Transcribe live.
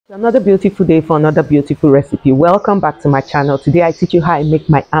Another beautiful day for another beautiful recipe. Welcome back to my channel. Today I teach you how I make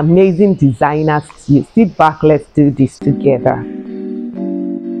my amazing designer stew. Sit back, let's do this together.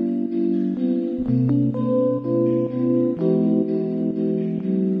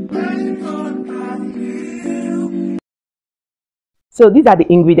 So these are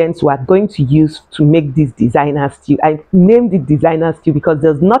the ingredients we are going to use to make this designer stew. I named it designer stew because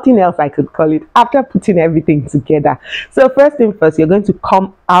there's nothing else I could call it after putting everything together. So first thing first, you're going to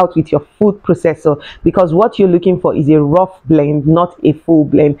come out with your food processor because what you're looking for is a rough blend, not a full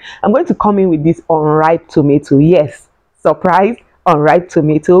blend. I'm going to come in with this unripe tomato. Yes, surprise, unripe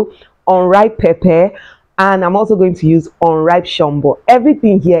tomato, unripe pepper, and I'm also going to use unripe shombo.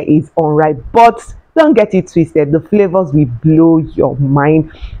 Everything here is unripe, but don't get it twisted, the flavors will blow your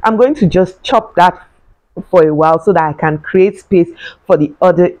mind. I'm going to just chop that for a while so that I can create space for the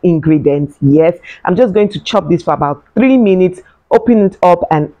other ingredients. Yes, I'm just going to chop this for about 3 minutes, open it up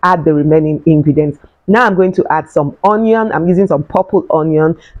and add the remaining ingredients. Now I'm going to add some onion. I'm using some purple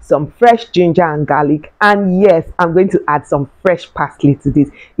onion, some fresh ginger and garlic, and yes, I'm going to add some fresh parsley to this.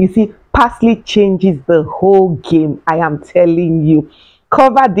 You see, parsley changes the whole game, I am telling you.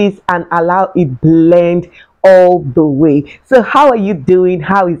 Cover this and allow it blend all the way. So how are you doing?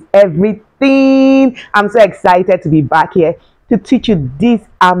 How is everything? I'm so excited to be back here to teach you this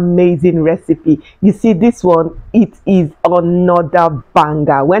amazing recipe. You see, this one, it is another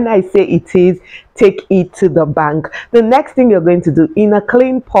banger. When I say it is, take it to the bank. The next thing you're going to do, in a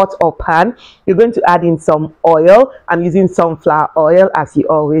clean pot or pan, you're going to add in some oil. I'm using sunflower oil, as you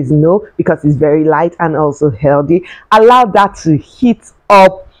always know, because it's very light and also healthy. Allow that to heat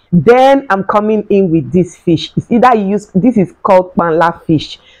up. Then I'm coming in with this fish. It's either you use, this is called kpanla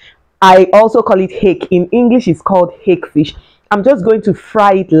fish. I also call it hake. In English, it's called hake fish. I'm just going to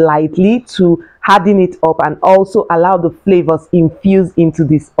fry it lightly to harden it up and also allow the flavors infuse into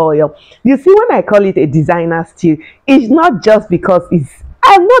this oil. You see, when I call it a designer stew, it's not just because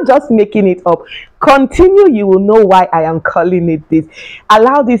I'm not just making it up. Continue, you will know why I am calling it this.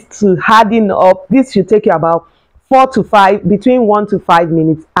 Allow this to harden up. This should take you about between 1 to 5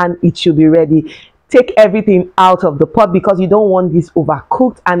 minutes and it should be ready. Take everything out of the pot because you don't want this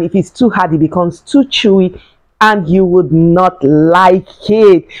overcooked, and if it's too hard it becomes too chewy and you would not like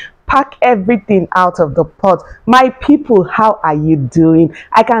it. Pack everything out of the pot. My people, how are you doing?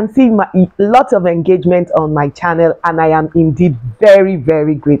 I can see lots of engagement on my channel and I am indeed very,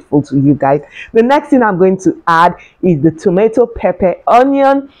 very grateful to you guys. The next thing I'm going to add is the tomato, pepper,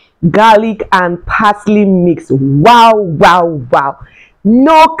 onion, garlic and parsley mix. Wow, wow, wow.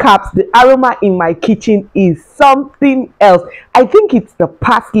 No caps, the aroma in my kitchen is something else. I think it's the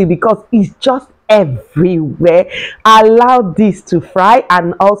parsley because it's just everywhere. Allow this to fry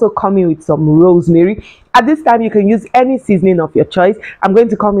and also come in with some rosemary. At this time you can use any seasoning of your choice. I'm going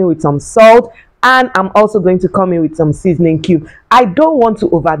to come in with some salt and I'm also going to come in with some seasoning cube. I don't want to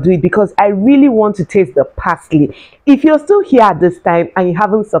overdo it because I really want to taste the parsley. If you're still here at this time and you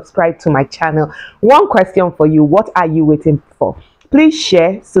haven't subscribed to my channel, one question for you: what are you waiting for? Please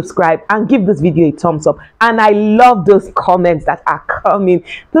share, subscribe and give this video a thumbs up. And I love those comments that are coming.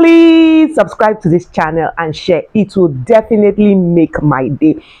 Please subscribe to this channel and share. It will definitely make my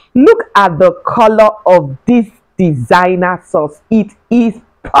day. Look at the color of this designer sauce. It is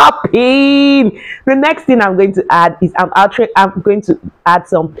popping. The next thing I'm going to add is I'm going to add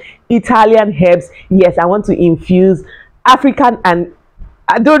some Italian herbs. Yes, I want to infuse African and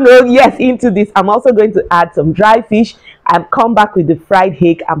into this. I'm also going to add some dry fish. I've come back with the fried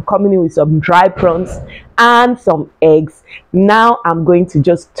hake. I'm coming in with some dry prawns and some eggs. Now I'm going to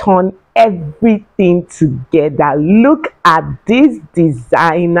just turn everything together. Look at this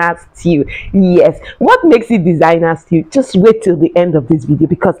designer stew. Yes, what makes it designer stew? Just wait till the end of this video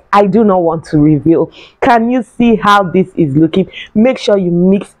because I do not want to reveal. Can you see how this is looking? Make sure you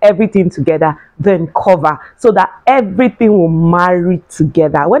mix everything together, then cover so that everything will marry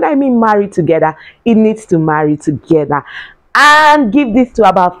together. When I mean marry together, it needs to marry together. And give this to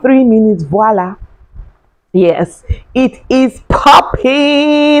about 3 minutes. Voila. Yes, it is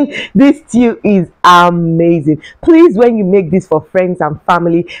popping. This stew is amazing. Please, when you make this for friends and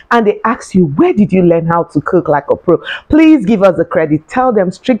family and they ask you, where did you learn how to cook like a pro? Please give us the credit. Tell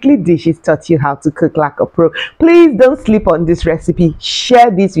them Strictly Dishes taught you how to cook like a pro. Please don't sleep on this recipe.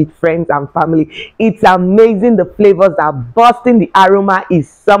 Share this with friends and family. It's amazing. The flavors are bursting. The aroma is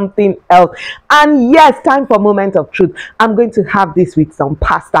something else. And yes, time for moment of truth. I'm going to have this with some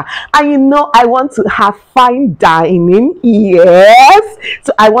pasta. And you know, I want to have fine dining. Yes,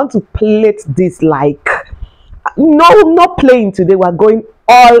 so I want to plate this like, no, not playing today. We're going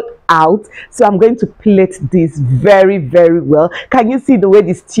all out. So I'm going to plate this very, very well. Can you see the way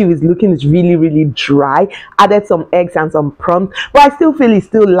the stew is looking? It's really, really dry. Added some eggs and some prawns, but I still feel it's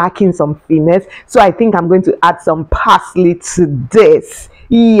still lacking some finesse. So I think I'm going to add some parsley to this.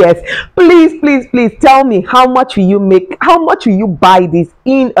 Yes, please, please, please tell me, how much will you make, how much will you buy this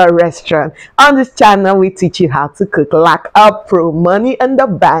in a restaurant? On this channel we teach you how to cook like a pro, money in the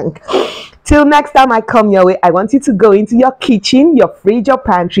bank. Till next time I come your way, I want you to go into your kitchen, your fridge, your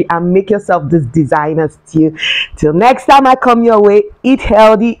pantry, and make yourself this designer stew. Till next time I come your way, eat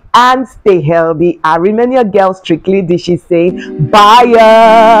healthy and stay healthy. I remain your girl, Strictly Dishes, saying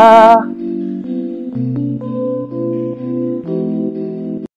bye.